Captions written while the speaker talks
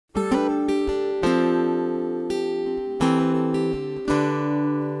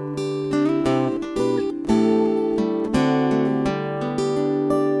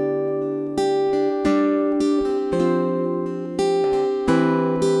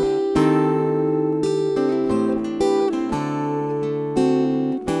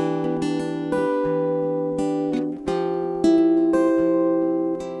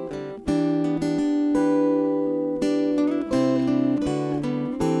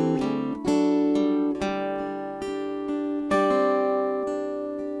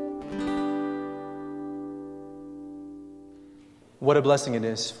What a blessing it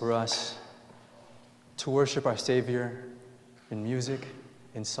is for us to worship our Savior in music,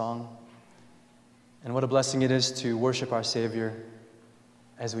 in song. And what a blessing it is to worship our Savior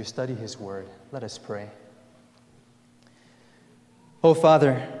as we study His Word. Let us pray. Oh,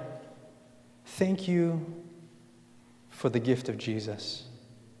 Father, thank you for the gift of Jesus.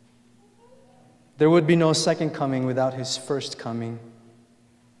 There would be no second coming without His first coming.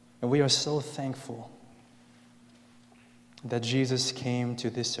 And we are so thankful that Jesus came to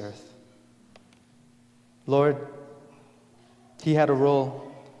this earth. Lord, He had a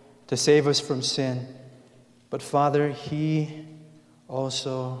role to save us from sin, but Father, He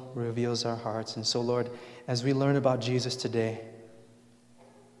also reveals our hearts. And so, Lord, as we learn about Jesus today,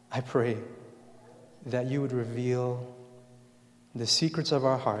 I pray that you would reveal the secrets of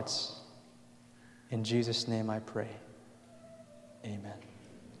our hearts. In Jesus' name I pray. Amen.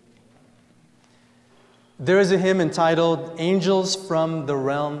 There is a hymn entitled, "Angels from the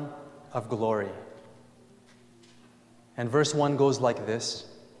Realm of Glory." And verse 1 goes like this.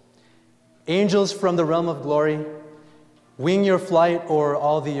 Angels from the realm of glory, wing your flight o'er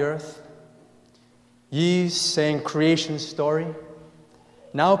all the earth. Ye sang creation's story,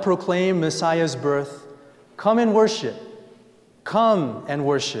 now proclaim Messiah's birth. Come and worship, come and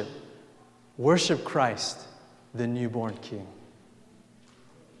worship. Worship Christ, the newborn King.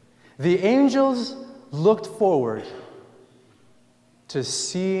 The angels looked forward to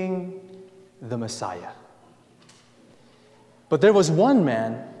seeing the Messiah. But there was one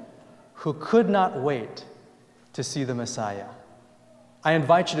man who could not wait to see the Messiah. I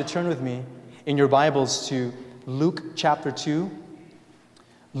invite you to turn with me in your Bibles to Luke chapter 2.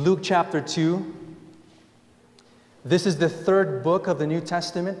 Luke chapter 2. This is the third book of the New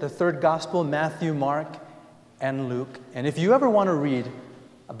Testament, the third gospel, Matthew, Mark, and Luke. And if you ever want to read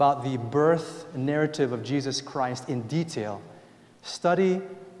about the birth narrative of Jesus Christ in detail, study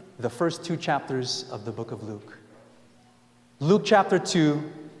the first two chapters of the book of Luke. Luke chapter 2,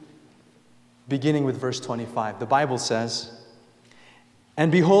 beginning with verse 25. The Bible says,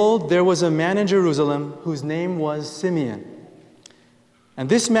 "And behold, there was a man in Jerusalem whose name was Simeon. And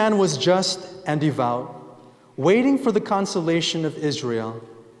this man was just and devout, waiting for the consolation of Israel,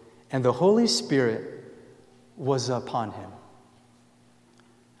 and the Holy Spirit was upon him."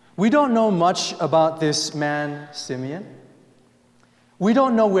 We don't know much about this man, Simeon. We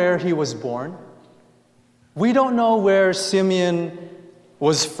don't know where he was born. We don't know where Simeon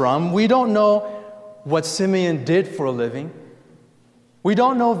was from. We don't know what Simeon did for a living. We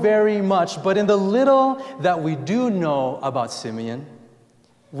don't know very much, but in the little that we do know about Simeon,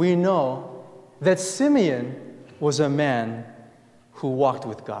 we know that Simeon was a man who walked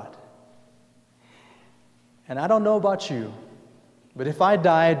with God. And I don't know about you, but if I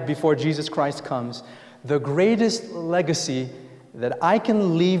died before Jesus Christ comes, the greatest legacy that I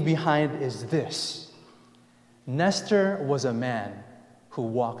can leave behind is this: Nestor was a man who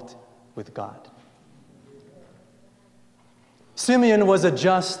walked with God. Simeon was a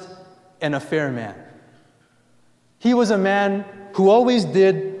just and a fair man. He was a man who always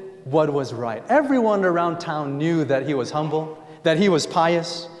did what was right. Everyone around town knew that he was humble, that he was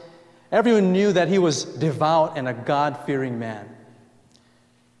pious. Everyone knew that he was devout and a God-fearing man.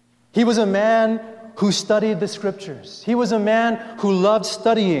 He was a man who studied the Scriptures. He was a man who loved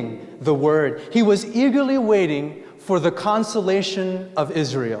studying the Word. He was eagerly waiting for the consolation of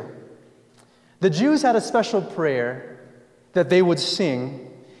Israel. The Jews had a special prayer that they would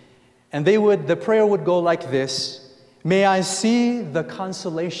sing, and the prayer would go like this: "May I see the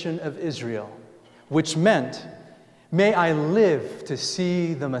consolation of Israel," which meant, may I live to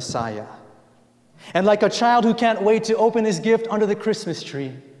see the Messiah. And like a child who can't wait to open his gift under the Christmas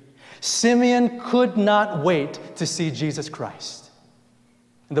tree, Simeon could not wait to see Jesus Christ.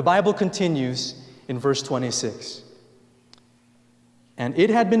 And the Bible continues in verse 26. "And it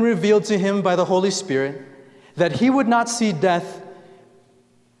had been revealed to him by the Holy Spirit that he would not see death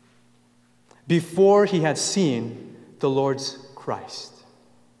before he had seen the Lord's Christ."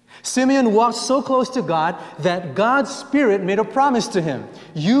 Simeon walked so close to God that God's Spirit made a promise to him: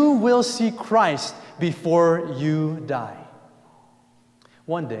 you will see Christ before you die.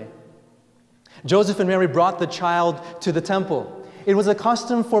 One day, Joseph and Mary brought the child to the temple. It was a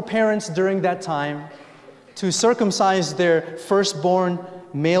custom for parents during that time to circumcise their firstborn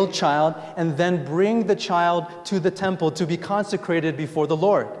male child and then bring the child to the temple to be consecrated before the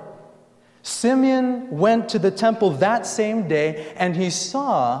Lord. Simeon went to the temple that same day, and he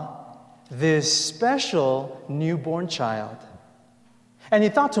saw this special newborn child. And he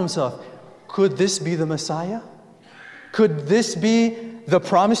thought to himself, could this be the Messiah? Could this be the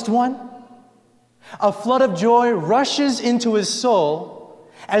promised one? A flood of joy rushes into his soul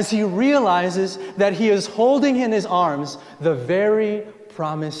as he realizes that he is holding in his arms the very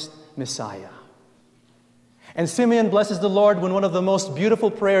promised Messiah. And Simeon blesses the Lord when one of the most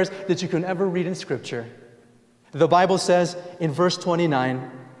beautiful prayers that you can ever read in Scripture. The Bible says in verse 29,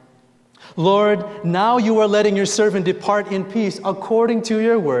 Lord, now you are letting your servant depart in peace according to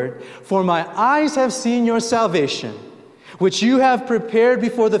your word, for my eyes have seen your salvation, which you have prepared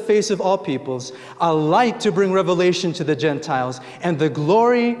before the face of all peoples, a light to bring revelation to the Gentiles and the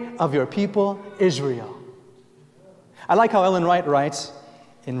glory of your people Israel. I like how Ellen Wright writes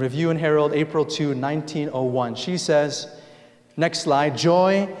in Review and Herald, April 2, 1901. She says, next slide,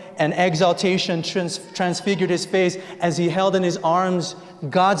 joy and exaltation transfigured his face as he held in his arms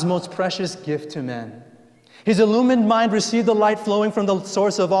God's most precious gift to men. His illumined mind received the light flowing from the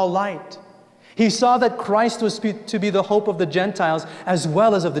source of all light. He saw that Christ was to be the hope of the Gentiles as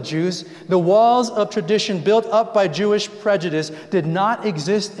well as of the Jews. The walls of tradition built up by Jewish prejudice did not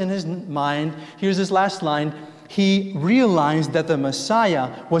exist in his mind. Here's his last line. He realized that the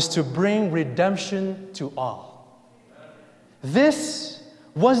Messiah was to bring redemption to all. This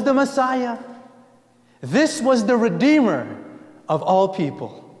was the Messiah. This was the Redeemer of all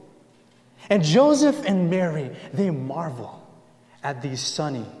people. And Joseph and Mary, they marvel at these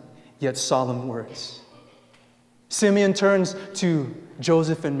sunny yet solemn words. Simeon turns to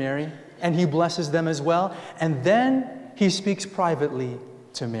Joseph and Mary, and he blesses them as well. And then he speaks privately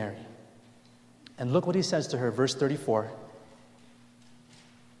to Mary. And look what he says to her, verse 34.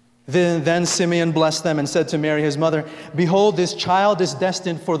 Then Simeon blessed them and said to Mary, his mother, behold, this child is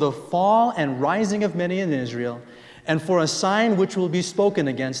destined for the fall and rising of many in Israel, and for a sign which will be spoken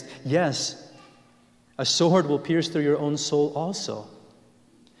against. Yes, a sword will pierce through your own soul also,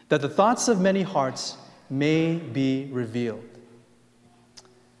 that the thoughts of many hearts may be revealed.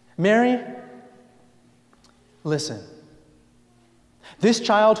 Mary, listen. This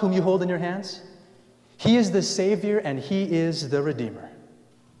child whom you hold in your hands, he is the Savior and he is the Redeemer.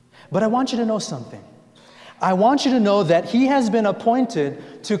 But I want you to know something. I want you to know that he has been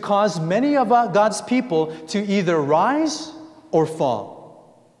appointed to cause many of God's people to either rise or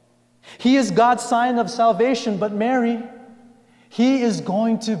fall. He is God's sign of salvation, but Mary, he is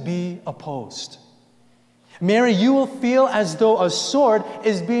going to be opposed. Mary, you will feel as though a sword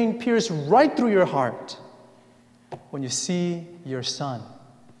is being pierced right through your heart when you see your son,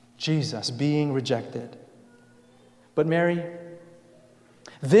 Jesus, being rejected. But Mary,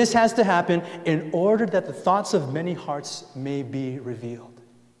 this has to happen in order that the thoughts of many hearts may be revealed.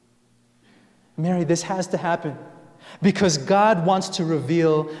 Mary, this has to happen because God wants to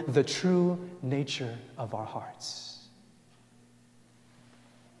reveal the true nature of our hearts.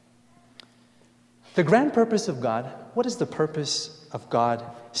 The grand purpose of God, what is the purpose of God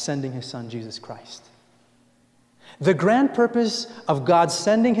sending his son, Jesus Christ? The grand purpose of God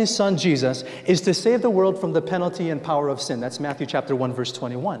sending his son, Jesus, is to save the world from the penalty and power of sin. That's Matthew chapter 1, verse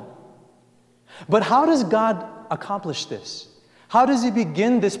 21. But how does God accomplish this? How does he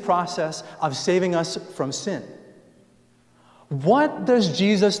begin this process of saving us from sin? What does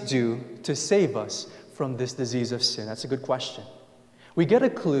Jesus do to save us from this disease of sin? That's a good question. We get a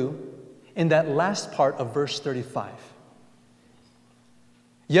clue in that last part of verse 35.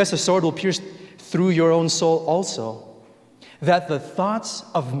 Yes, a sword will pierce through your own soul also, that the thoughts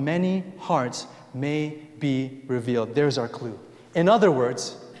of many hearts may be revealed. There's our clue. In other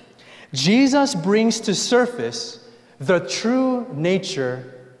words, Jesus brings to surface the true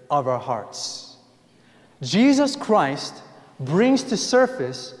nature of our hearts. Jesus Christ brings to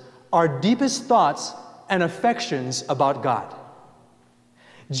surface our deepest thoughts and affections about God.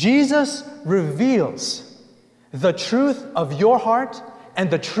 Jesus reveals the truth of your heart and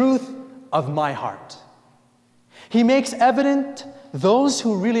the truth of my heart. He makes evident those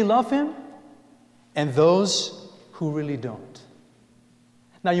who really love him and those who really don't.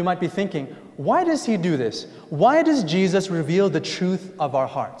 Now you might be thinking, why does he do this? Why does Jesus reveal the truth of our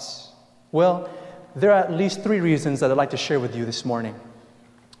hearts? Well, there are at least 3 reasons that I'd like to share with you this morning.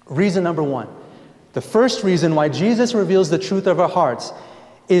 Reason number 1. The first reason why Jesus reveals the truth of our hearts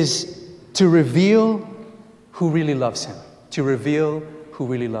is to reveal who really loves him. To reveal who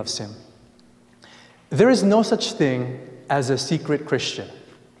really loves him. There is no such thing as a secret Christian.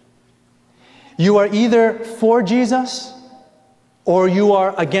 You are either for Jesus or you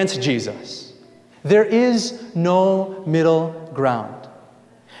are against Jesus. There is no middle ground.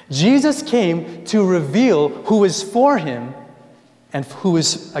 Jesus came to reveal who is for him and who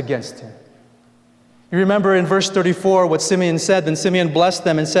is against him. You remember in verse 34 what Simeon said. Then Simeon blessed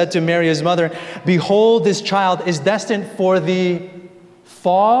them and said to Mary his mother, behold, this child is destined for the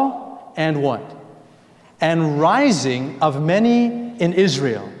fall and what? and rising of many in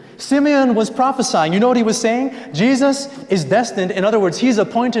Israel. Simeon was prophesying. You know what he was saying? Jesus is destined, in other words, he's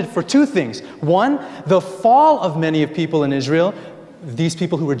appointed for two things. One, the fall of many people in Israel, these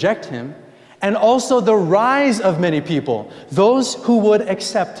people who reject him, and also the rise of many people, those who would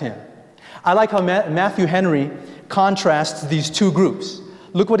accept him. I like how Matthew Henry contrasts these two groups.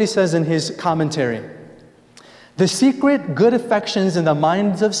 Look what he says in his commentary. The secret good affections in the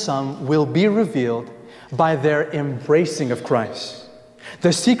minds of some will be revealed by their embracing of Christ.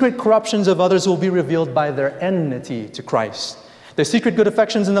 The secret corruptions of others will be revealed by their enmity to Christ. The secret good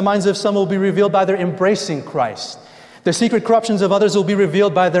affections in the minds of some will be revealed by their embracing Christ. The secret corruptions of others will be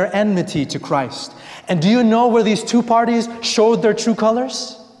revealed by their enmity to Christ. And do you know where these two parties showed their true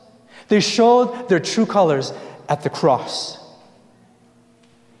colors? They showed their true colors at the cross.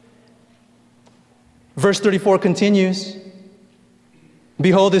 Verse 34 continues,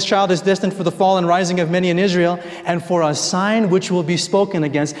 behold, this child is destined for the fall and rising of many in Israel, and for a sign which will be spoken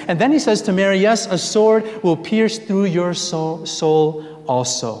against. And then he says to Mary, yes, a sword will pierce through your soul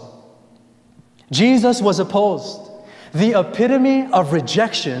also. Jesus was opposed. The epitome of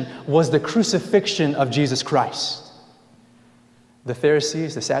rejection was the crucifixion of Jesus Christ. The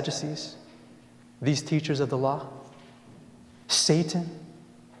Pharisees, the Sadducees, these teachers of the law, Satan,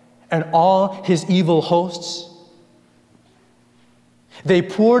 and all his evil hosts, they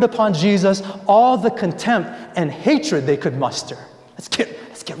poured upon Jesus all the contempt and hatred they could muster. Let's get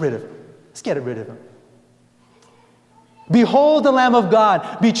rid of him. Let's get rid of him. Behold the Lamb of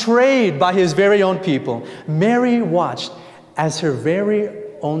God, betrayed by his very own people. Mary watched as her very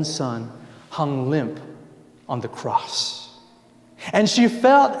own son hung limp on the cross. And she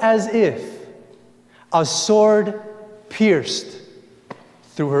felt as if a sword pierced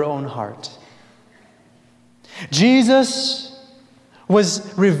through her own heart. Jesus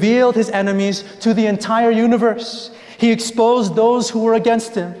was revealed his enemies to the entire universe. He exposed those who were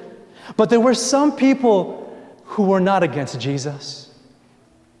against him. But there were some people who were not against Jesus.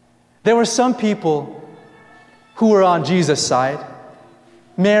 There were some people who were on Jesus' side.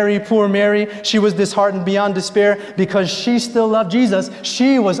 Mary, poor Mary, she was disheartened beyond despair because she still loved Jesus.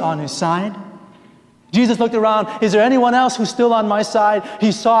 She was on his side. Jesus looked around, is there anyone else who's still on my side?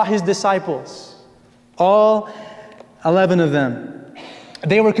 He saw his disciples, all 11 of them.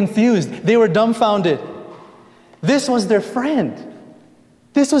 They were confused. They were dumbfounded. This was their friend.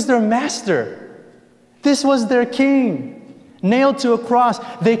 This was their master. This was their king, nailed to a cross.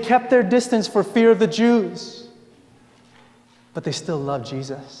 They kept their distance for fear of the Jews. But they still loved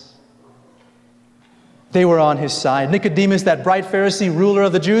Jesus. They were on his side. Nicodemus, that bright Pharisee ruler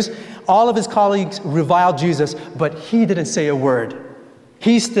of the Jews, all of his colleagues reviled Jesus, but he didn't say a word.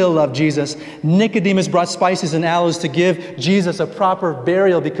 He still loved Jesus. Nicodemus brought spices and aloes to give Jesus a proper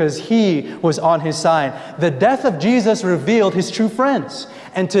burial because he was on his side. The death of Jesus revealed his true friends.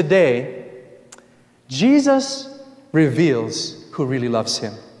 And today, Jesus reveals who really loves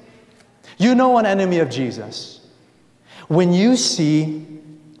him. You know an enemy of Jesus. You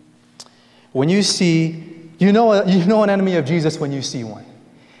know an enemy of Jesus when you see one.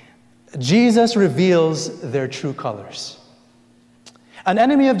 Jesus reveals their true colors. An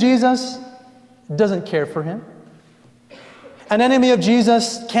enemy of Jesus doesn't care for him. An enemy of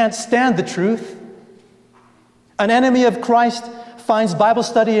Jesus can't stand the truth. An enemy of Christ finds Bible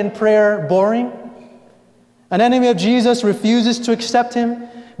study and prayer boring. An enemy of Jesus refuses to accept him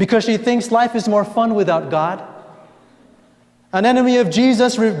because she thinks life is more fun without God. An enemy of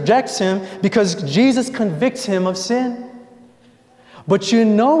Jesus rejects him because Jesus convicts him of sin. But you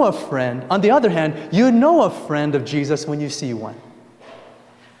know a friend, on the other hand, you know a friend of Jesus when you see one.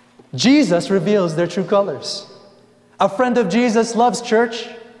 Jesus reveals their true colors. A friend of Jesus loves church.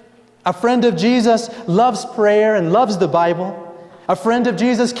 A friend of Jesus loves prayer and loves the Bible. A friend of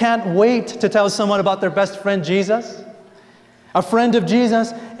Jesus can't wait to tell someone about their best friend, Jesus. A friend of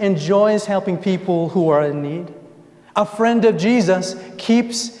Jesus enjoys helping people who are in need. A friend of Jesus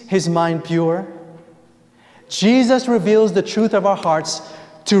keeps his mind pure. Jesus reveals the truth of our hearts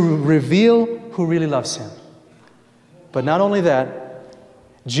to reveal who really loves him. But not only that,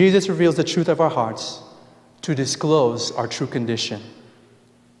 Jesus reveals the truth of our hearts to disclose our true condition.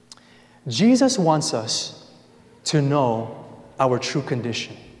 Jesus wants us to know our true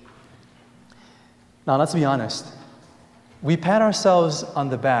condition. Now, let's be honest. We pat ourselves on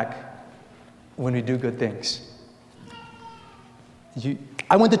the back when we do good things.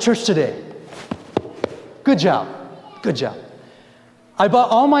 I went to church today. Good job. Good job. I bought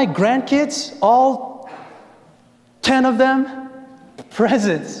all my grandkids, all 10 of them,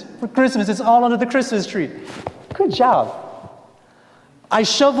 presents for Christmas. It's all under the Christmas tree. Good job. I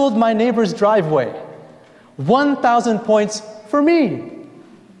shoveled my neighbor's driveway. 1,000 points for me.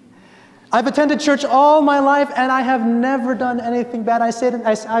 I've attended church all my life and I have never done anything bad.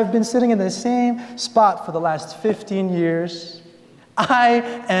 I've been sitting in the same spot for the last 15 years. I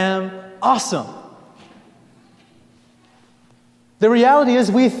am awesome. The reality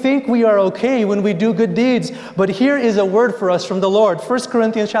is we think we are okay when we do good deeds, but here is a word for us from the Lord. 1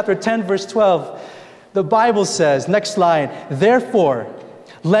 Corinthians chapter 10, verse 12. The Bible says, next slide, therefore,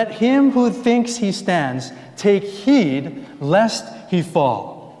 let him who thinks he stands take heed lest he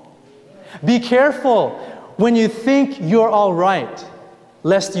fall. Be careful when you think you're all right,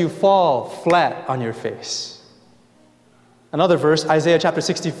 lest you fall flat on your face. Another verse, Isaiah chapter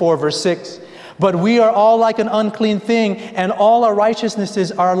 64, verse 6. But we are all like an unclean thing, and all our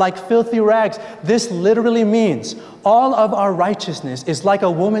righteousnesses are like filthy rags. This literally means all of our righteousness is like a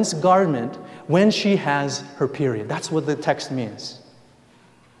woman's garment when she has her period. That's what the text means.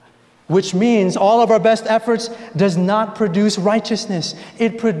 Which means all of our best efforts does not produce righteousness.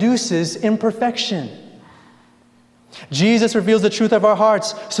 It produces imperfection. Jesus reveals the truth of our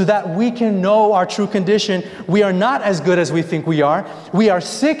hearts so that we can know our true condition. We are not as good as we think we are. We are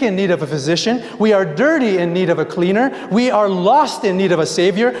sick in need of a physician. We are dirty in need of a cleaner. We are lost in need of a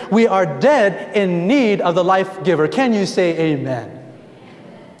Savior. We are dead in need of the life giver. Can you say amen?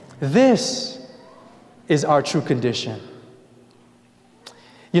 This is our true condition.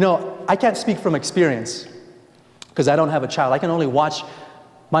 You know, I can't speak from experience because I don't have a child. I can only watch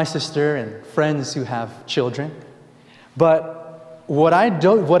my sister and friends who have children. But what I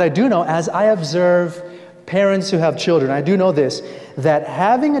do know, as I observe parents who have children, I do know this, that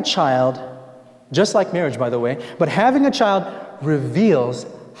having a child, just like marriage, by the way, but having a child reveals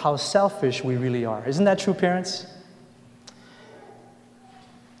how selfish we really are. Isn't that true, parents?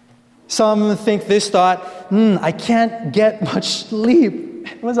 Some think this thought, I can't get much sleep.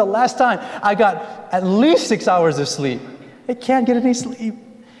 When was the last time I got at least 6 hours of sleep? I can't get any sleep.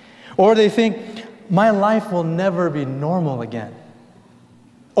 Or they think, my life will never be normal again.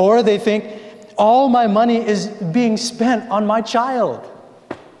 Or they think, all my money is being spent on my child.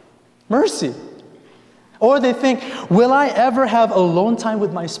 Mercy. Or they think, will I ever have alone time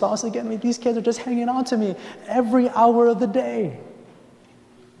with my spouse again? I mean, these kids are just hanging on to me every hour of the day.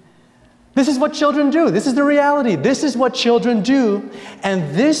 This is what children do. This is the reality. This is what children do.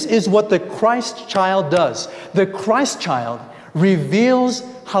 And this is what the Christ child does. The Christ child reveals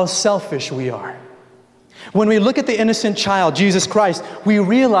how selfish we are. When we look at the innocent child, Jesus Christ, we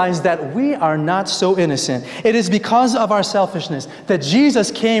realize that we are not so innocent. It is because of our selfishness that Jesus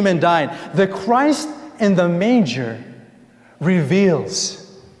came and died. The Christ in the manger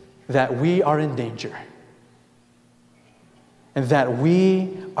reveals that we are in danger and that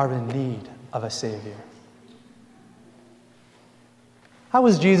we are in need of a Savior. How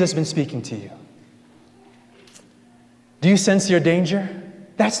has Jesus been speaking to you? Do you sense your danger?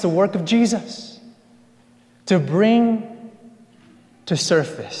 That's the work of Jesus. To bring to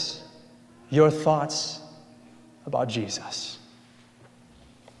surface your thoughts about Jesus.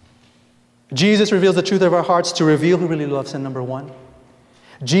 Jesus reveals the truth of our hearts to reveal who really loves Him, number one.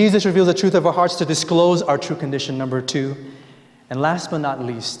 Jesus reveals the truth of our hearts to disclose our true condition, number two. And last but not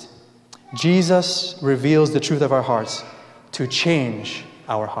least, Jesus reveals the truth of our hearts to change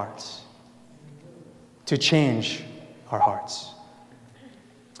our hearts. To change our hearts.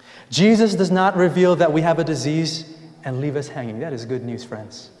 Jesus does not reveal that we have a disease and leave us hanging. That is good news,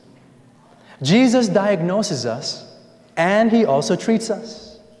 friends. Jesus diagnoses us and He also treats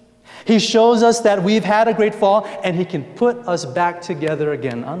us. He shows us that we've had a great fall and He can put us back together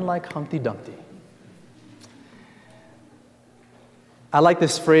again, unlike Humpty Dumpty. I like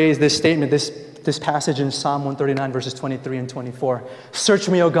this phrase, this statement, this passage in Psalm 139, verses 23 and 24. Search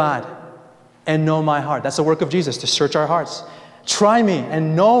me, O God, and know my heart. That's the work of Jesus, to search our hearts. Try me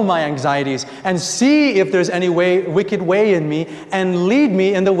and know my anxieties and see if there's any wicked way in me and lead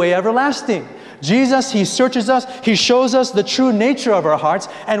me in the way everlasting. Jesus, He searches us. He shows us the true nature of our hearts,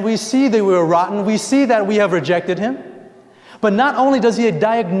 and we see that we are rotten. We see that we have rejected Him. But not only does He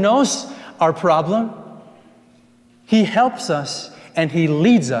diagnose our problem, He helps us and He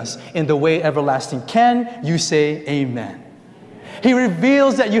leads us in the way everlasting. Can you say amen? He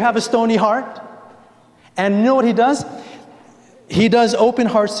reveals that you have a stony heart. And you know what He does? He does open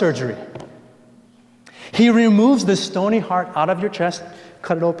heart surgery. He removes the stony heart out of your chest,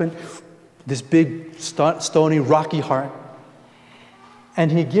 cut it open, this big, stony, rocky heart,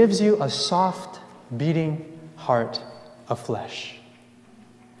 and He gives you a soft, beating heart of flesh.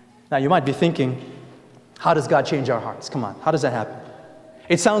 Now, you might be thinking, how does God change our hearts? Come on, how does that happen?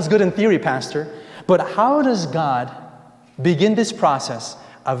 It sounds good in theory, Pastor, but how does God begin this process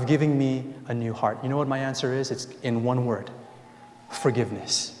of giving me a new heart. You know what my answer is? It's in one word: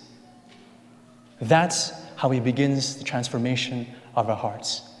 forgiveness. That's how he begins the transformation of our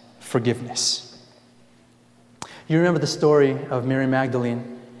hearts. Forgiveness. You remember the story of Mary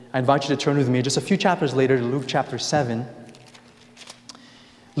Magdalene. I invite you to turn with me just a few chapters later to Luke chapter 7.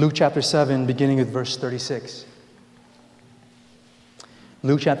 Luke chapter 7, beginning with verse 36.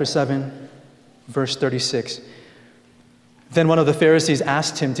 Luke chapter 7, verse 36. Then one of the Pharisees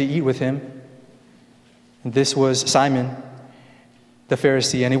asked him to eat with him. And this was Simon, the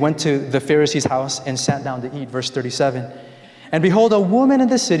Pharisee. And he went to the Pharisee's house and sat down to eat. Verse 37. And behold, a woman in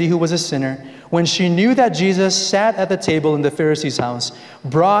the city who was a sinner, when she knew that Jesus sat at the table in the Pharisee's house,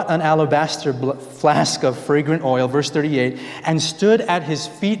 brought an alabaster flask of fragrant oil, verse 38, and stood at his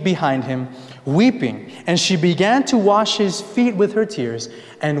feet behind him, weeping. And she began to wash his feet with her tears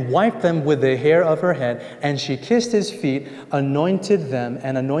and wiped them with the hair of her head. And she kissed his feet, anointed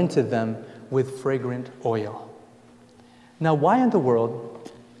them with fragrant oil. Now, why in the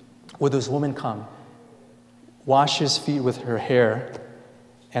world would this woman come, wash his feet with her hair,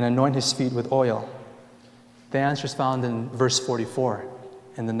 and anoint his feet with oil? The answer is found in verse 44,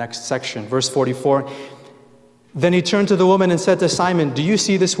 in the next section. Verse 44, then he turned to the woman and said to Simon, do you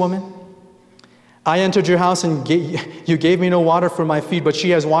see this woman? I entered your house and you gave me no water for my feet, but she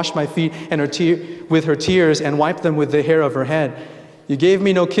has washed my feet and with her tears and wiped them with the hair of her head. You gave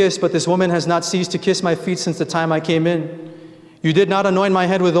me no kiss, but this woman has not ceased to kiss my feet since the time I came in. You did not anoint my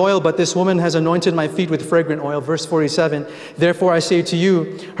head with oil, but this woman has anointed my feet with fragrant oil. Verse 47, therefore I say to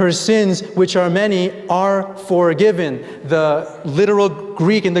you, her sins, which are many, are forgiven. The literal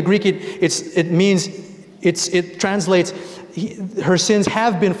Greek, in the Greek it translates, her sins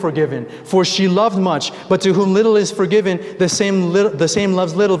have been forgiven, for she loved much, but to whom little is forgiven, the same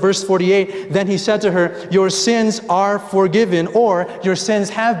loves little. Verse 48, then he said to her, your sins are forgiven, or your sins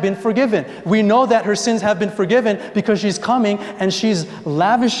have been forgiven. We know that her sins have been forgiven because she's coming and she's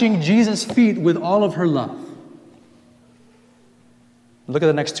lavishing Jesus' feet with all of her love. Look at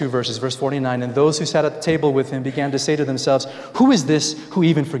the next two verses, verse 49, and those who sat at the table with him began to say to themselves, who is this who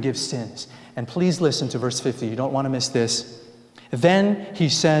even forgives sins? And please listen to verse 50. You don't want to miss this. Then he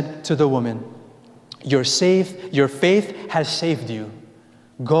said to the woman, your faith has saved you.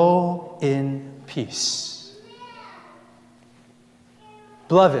 Go in peace.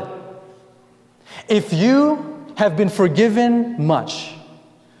 Beloved, if you have been forgiven much,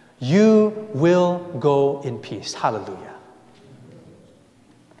 you will go in peace. Hallelujah.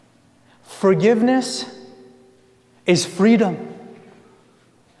 Forgiveness is freedom.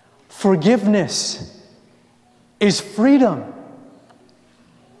 Forgiveness is freedom.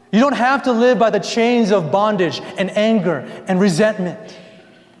 You don't have to live by the chains of bondage and anger and resentment.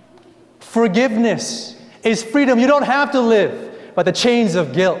 Forgiveness is freedom. You don't have to live by the chains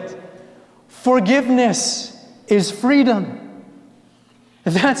of guilt. Forgiveness is freedom.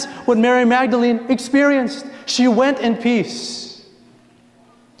 That's what Mary Magdalene experienced. She went in peace.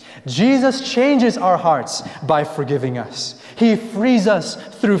 Jesus changes our hearts by forgiving us. He frees us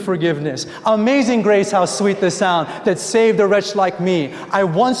through forgiveness. Amazing grace, how sweet the sound that saved a wretch like me. I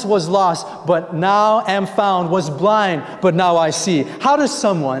once was lost, but now am found, was blind, but now I see. How does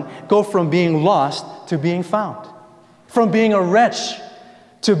someone go from being lost to being found? From being a wretch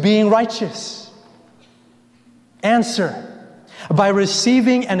to being righteous? Answer: by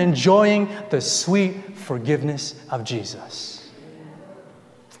receiving and enjoying the sweet forgiveness of Jesus.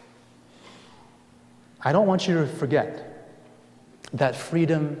 I don't want you to forget that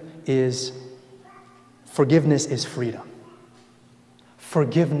forgiveness is freedom.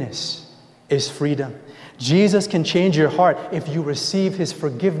 Forgiveness is freedom. Jesus can change your heart if you receive His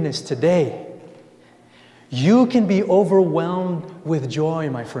forgiveness today. You can be overwhelmed with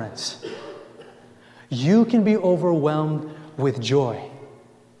joy, my friends. You can be overwhelmed with joy.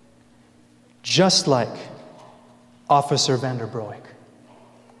 Just like Officer Vanderbroek.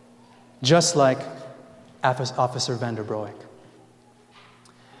 Just like Officer Vanderbroek.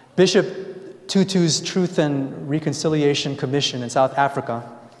 Bishop Tutu's Truth and Reconciliation Commission in South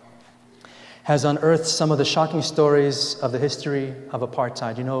Africa has unearthed some of the shocking stories of the history of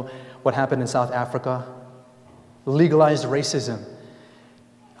apartheid. You know what happened in South Africa? Legalized racism.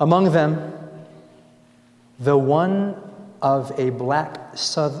 Among them, the one of a black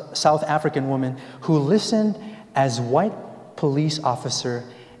South African woman who listened as white police officer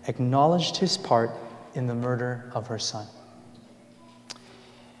acknowledged his part in the murder of her son.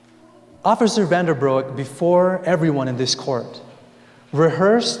 Officer Vanderbroek, before everyone in this court,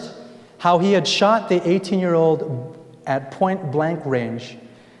 rehearsed how he had shot the 18-year-old at point-blank range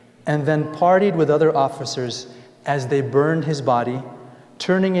and then partied with other officers as they burned his body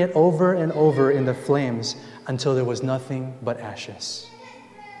turning it over and over in the flames until there was nothing but ashes.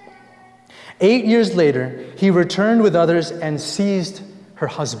 8 years later, he returned with others and seized her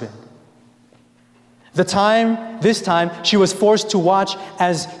husband. This time, she was forced to watch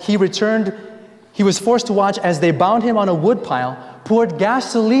as he returned. He was forced to watch as they bound him on a woodpile, poured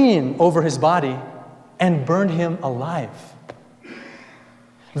gasoline over his body, and burned him alive.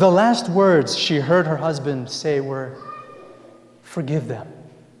 The last words she heard her husband say were, "Forgive them."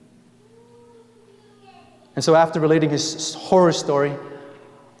 And so after relating his horror story,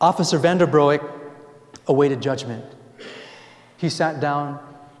 Officer Vanderbroek awaited judgment. He sat down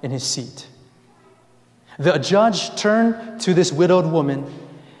in his seat. The judge turned to this widowed woman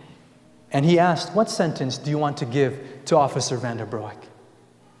and he asked, "What sentence do you want to give to Officer Vanderbroek?"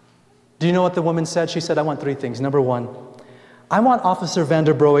 Do you know what the woman said? She said, "I want 3 things. Number 1, I want Officer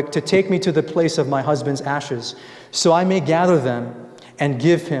Vanderbroek to take me to the place of my husband's ashes so I may gather them and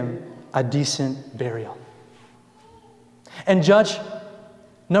give him a decent burial." And Judge,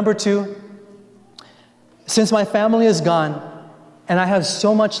 number 2, since my family is gone and I have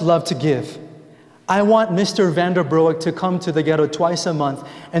so much love to give, I want Mr. Vanderbroek to come to the ghetto twice a month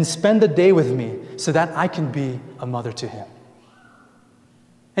and spend the day with me so that I can be a mother to him.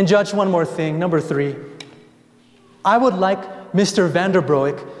 And Judge, one more thing, number 3, I would like Mr.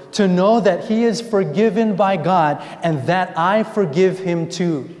 Vanderbroek to know that he is forgiven by God and that I forgive him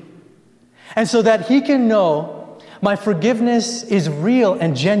too. And so that he can know my forgiveness is real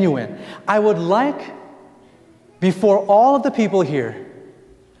and genuine, I would like, before all of the people here,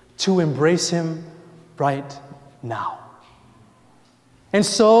 to embrace him right now. And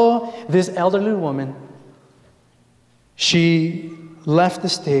so this elderly woman, she left the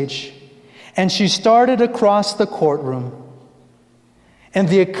stage and she started across the courtroom. And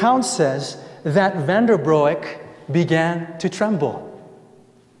the account says that Vanderbroek began to tremble.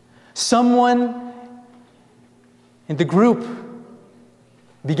 Someone in the group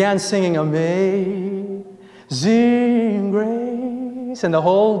began singing "Amazing Grace," and the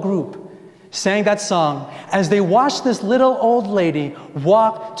whole group sang that song as they watched this little old lady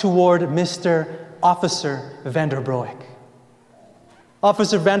walk toward Officer Vanderbroek.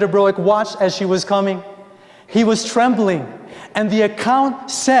 Officer Vanderbroek watched as she was coming. He was trembling, and the account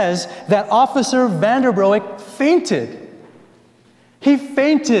says that Officer Vanderbroek fainted. He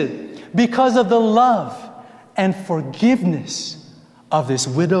fainted because of the love and forgiveness of this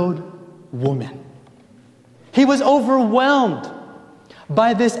widowed woman. He was overwhelmed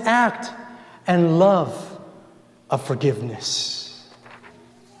by this act and love of forgiveness.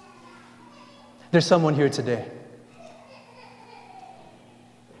 There's someone here today.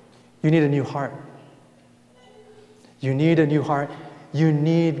 You need a new heart. You need a new heart. You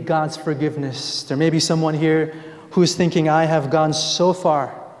need God's forgiveness. There may be someone here who's thinking, "I have gone so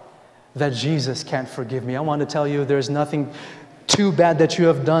far that Jesus can't forgive me." I want to tell you there's nothing too bad that you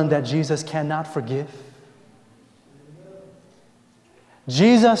have done that Jesus cannot forgive.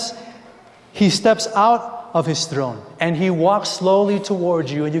 Jesus, he steps out of his throne and he walks slowly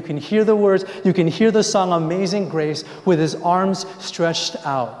towards you, and you can hear the words, you can hear the song "Amazing Grace" with his arms stretched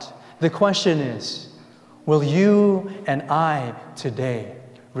out. The question is, will you and I today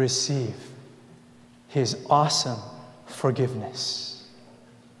receive his awesome forgiveness?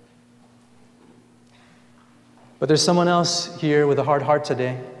 But there's someone else here with a hard heart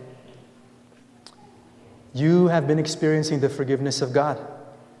today. You have been experiencing the forgiveness of God.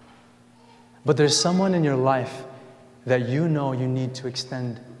 But there's someone in your life that you know you need to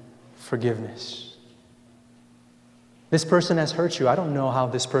extend forgiveness. This person has hurt you. I don't know how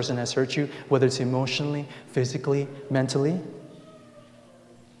this person has hurt you, whether it's emotionally, physically, mentally.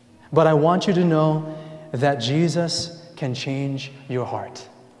 But I want you to know that Jesus can change your heart.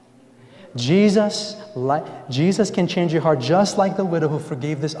 Jesus can change your heart just like the widow who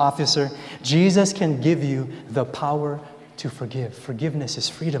forgave this officer. Jesus can give you the power to forgive. Forgiveness is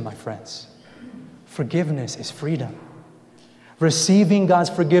freedom, my friends. Forgiveness is freedom. Receiving God's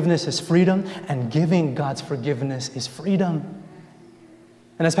forgiveness is freedom, and giving God's forgiveness is freedom.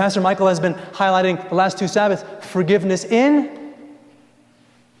 And as Pastor Michael has been highlighting the last 2 Sabbaths, forgiveness in,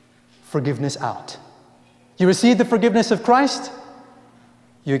 forgiveness out. You receive the forgiveness of Christ,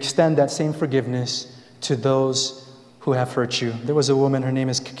 you extend that same forgiveness to those who have hurt you. There was a woman, her name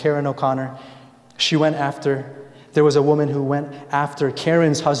is Karen O'Connor. There was a woman who went after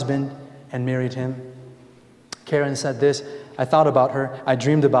Karen's husband and married him. Karen said this, "I thought about her, I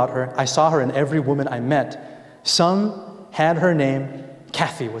dreamed about her, I saw her in every woman I met. Some had her name,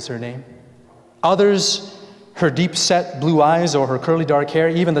 Kathy was her name. Others, her deep-set blue eyes or her curly dark hair.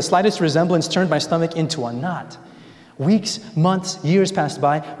 Even the slightest resemblance turned my stomach into a knot. Weeks, months, years passed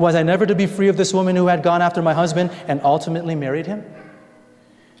by. Was I never to be free of this woman who had gone after my husband and ultimately married him?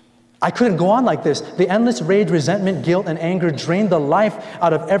 I couldn't go on like this. The endless rage, resentment, guilt, and anger drained the life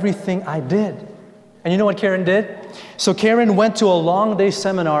out of everything I did. And you know what Karen did? So Karen went to a long-day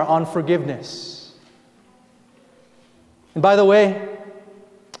seminar on forgiveness. And by the way,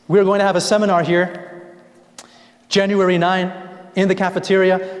 we're going to have a seminar here, January 9, in the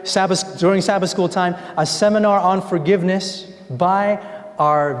cafeteria, during Sabbath school time, a seminar on forgiveness by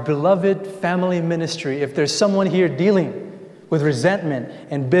our beloved family ministry. If there's someone here dealing with resentment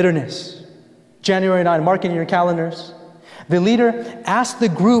and bitterness, January 9, mark in your calendars. The leader asked the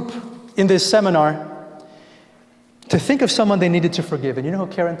group in this seminar to think of someone they needed to forgive. And you know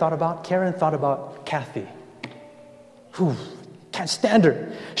who Karen thought about? Karen thought about Kathy. Whew, can't stand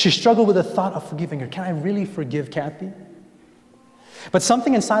her. She struggled with the thought of forgiving her. Can I really forgive Kathy? But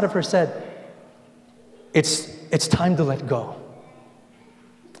something inside of her said, it's time to let go.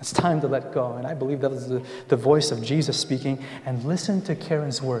 It's time to let go. And I believe that was the voice of Jesus speaking. And listen to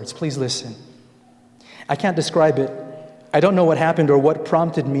Karen's words. Please listen. I can't describe it. I don't know what happened or what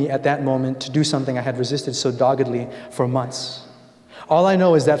prompted me at that moment to do something I had resisted so doggedly for months. All I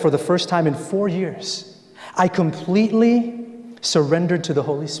know is that for the first time in 4 years, I completely surrendered to the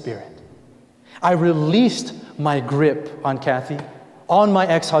Holy Spirit. I released my grip on Kathy, on my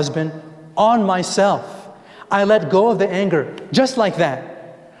ex-husband, on myself. I let go of the anger, just like that.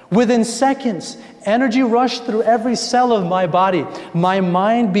 Within seconds, energy rushed through every cell of my body. My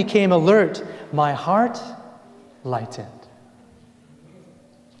mind became alert. My heart lightened.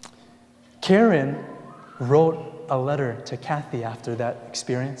 Karen wrote a letter to Kathy after that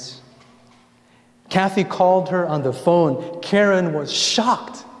experience. Kathy called her on the phone. Karen was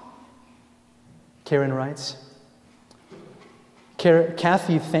shocked. Karen writes,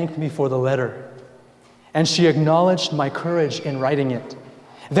 Kathy thanked me for the letter, and she acknowledged my courage in writing it.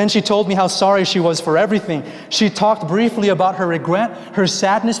 Then she told me how sorry she was for everything. She talked briefly about her regret, her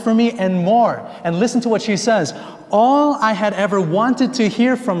sadness for me, and more. And listen to what she says. All I had ever wanted to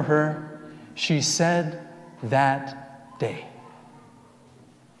hear from her, she said that day.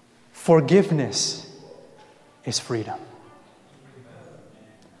 Forgiveness is freedom.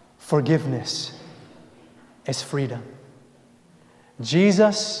 Forgiveness is freedom.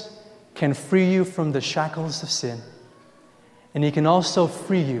 Jesus can free you from the shackles of sin, and He can also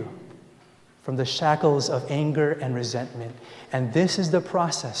free you from the shackles of anger and resentment. And this is the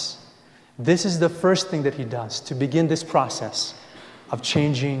process. This is the first thing that He does to begin this process of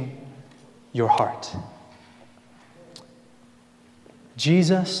changing your heart.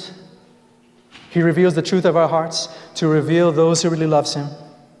 Jesus, He reveals the truth of our hearts to reveal those who really loves Him,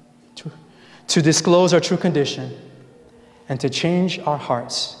 to disclose our true condition, and to change our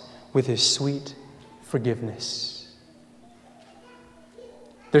hearts with His sweet forgiveness.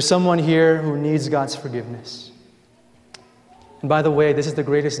 There's someone here who needs God's forgiveness. And by the way, this is the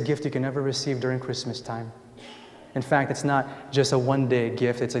greatest gift you can ever receive during Christmas time. In fact, it's not just a one-day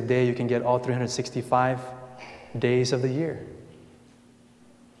gift. It's a day you can get all 365 days of the year.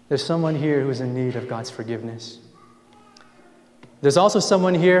 There's someone here who's in need of God's forgiveness. There's also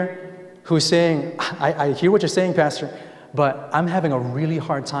someone here who's saying, I hear what you're saying, Pastor, but I'm having a really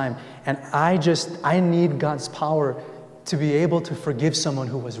hard time, and I need God's power to be able to forgive someone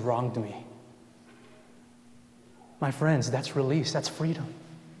who has wronged me. My friends, that's release, that's freedom.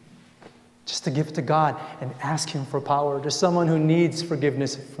 Just to give it to God and ask Him for power. There's someone who needs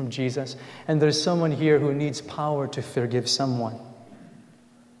forgiveness from Jesus, and there's someone here who needs power to forgive someone.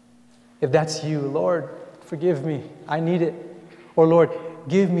 If that's you, Lord, forgive me, I need it. Or Lord,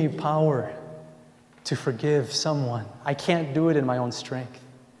 give me power to forgive someone. I can't do it in my own strength.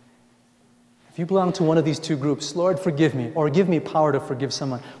 If you belong to one of these two groups, Lord, forgive me, or give me power to forgive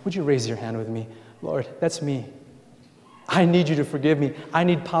someone, would you raise your hand with me? Lord, that's me. I need you to forgive me. I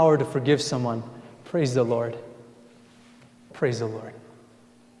need power to forgive someone. Praise the Lord. Praise the Lord.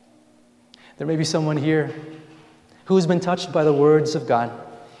 There may be someone here who's been touched by the words of God,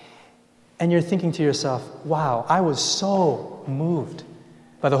 and you're thinking to yourself, wow, I was so moved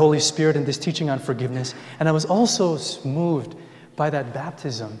by the Holy Spirit in this teaching on forgiveness, and I was also moved by that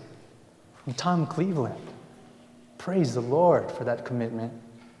baptism from Tom Cleveland. Praise the Lord for that commitment.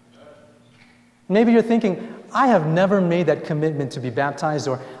 Maybe you're thinking, I have never made that commitment to be baptized,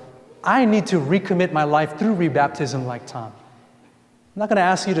 or I need to recommit my life through rebaptism like Tom. I'm not going to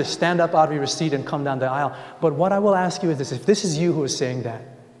ask you to stand up out of your seat and come down the aisle, but what I will ask you is this: if this is you who is saying that,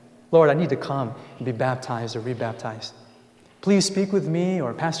 Lord, I need to come and be baptized or rebaptized, please speak with me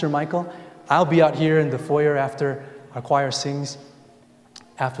or Pastor Michael. I'll be out here in the foyer after our choir sings,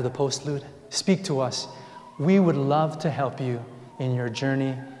 after the postlude. Speak to us. we would love to help you in your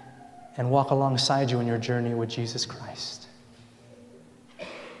journey and walk alongside you in your journey with Jesus Christ.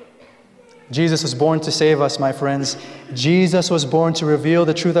 Jesus was born to save us, my friends. Jesus was born to reveal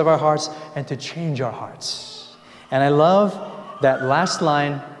the truth of our hearts and to change our hearts. And I love that last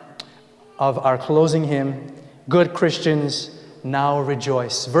line of our closing hymn, "Good Christians, now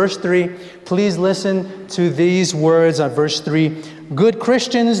rejoice." Verse 3, please listen to these words on verse 3. "Good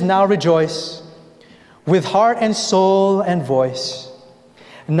Christians, now rejoice, with heart and soul and voice.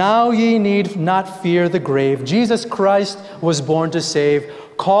 Now ye need not fear the grave. Jesus Christ was born to save,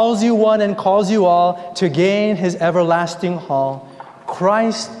 calls you one and calls you all to gain his everlasting hall."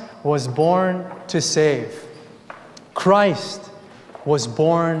 Christ was born to save. Christ was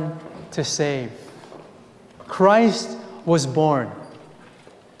born to save. Christ was born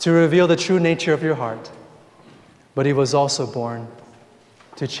to reveal the true nature of your heart, but he was also born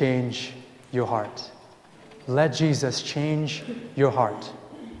to change your heart. Let Jesus change your heart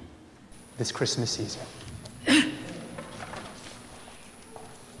this Christmas season.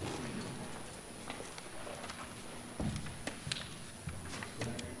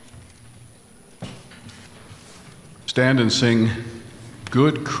 Stand and sing,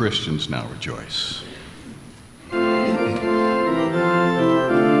 "Good Christians Now Rejoice."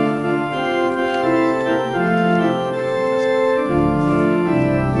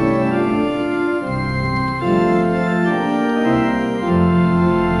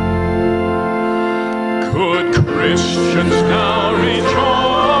 Good Christians now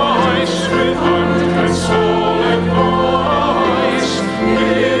rejoice with heart and soul and voice.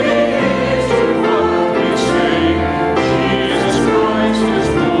 Giving to what we sing. Jesus Christ is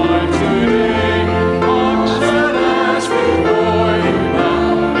born today. Oxen as before him now,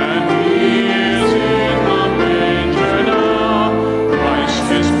 and he is in the manger now. Christ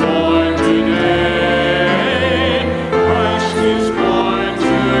is born today. Christ is born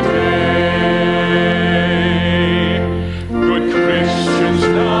today. Good Christians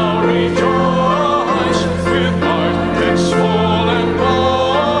now rejoice with heart and soul and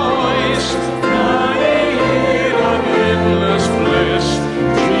voice. Dying of endless bliss,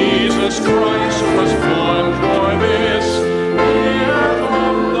 Jesus Christ was born for this. Here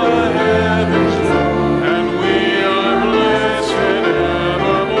from the heavens low, and we are blessed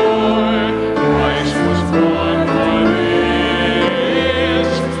evermore. Christ was born for this.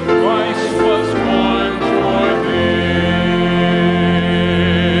 Christ was born for this.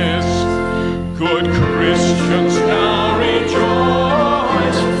 Good Christians now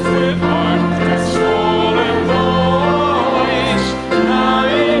rejoice with heart and soul and voice. Now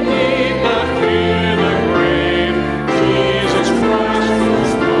ye need not fear the grave. Jesus Christ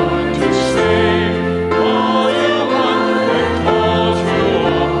was born to save. All you want and calls you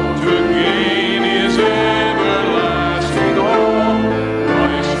all to gain his everlasting home.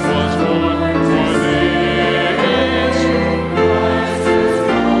 Christ was born for this. Christ was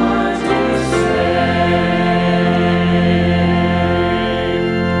born to save.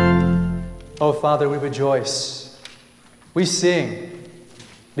 Oh, Father, we rejoice. We sing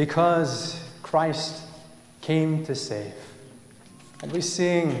because Christ came to save. And we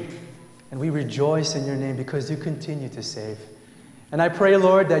sing and we rejoice in your name because you continue to save. And I pray,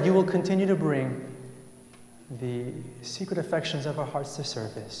 Lord, that you will continue to bring the secret affections of our hearts to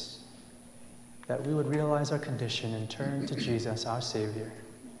service, that we would realize our condition and turn to Jesus, our Savior.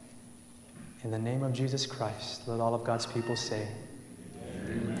 In the name of Jesus Christ, let all of God's people say,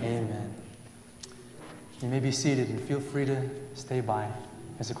 Amen. You may be seated and feel free to stay by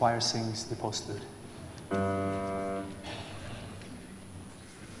as the choir sings the postlude.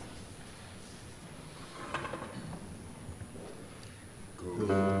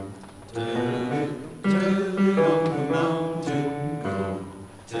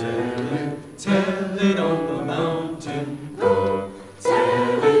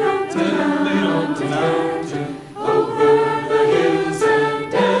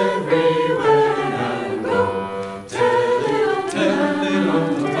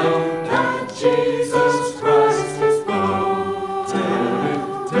 Jesus Christ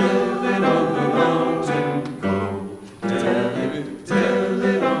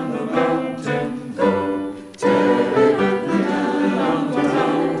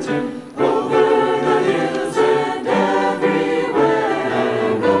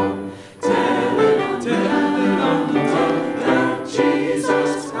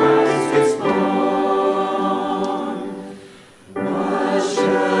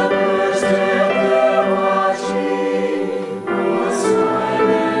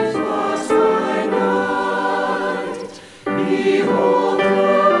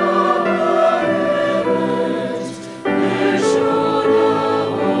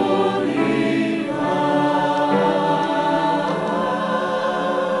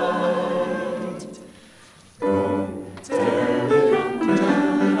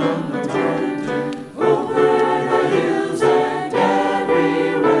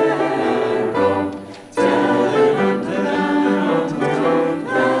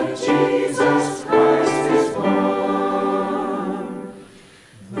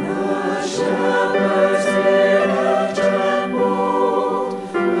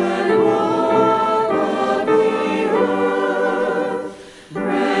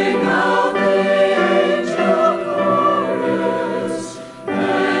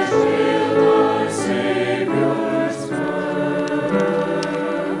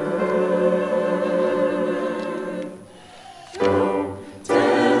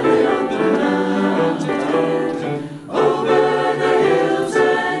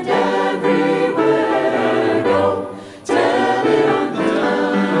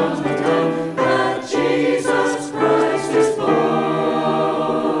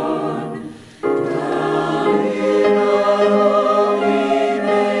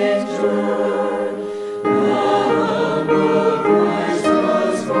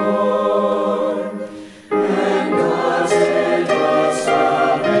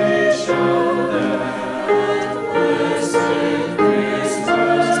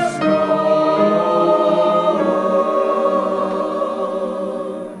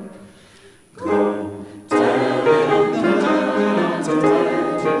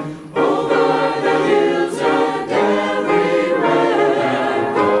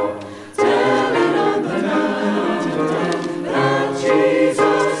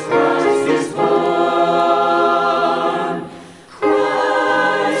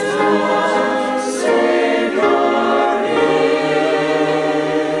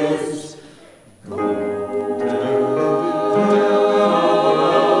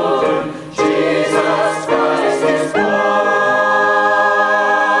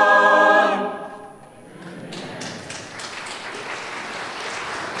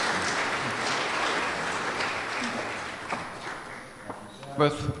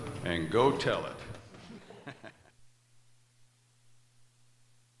cometh, and go tell it.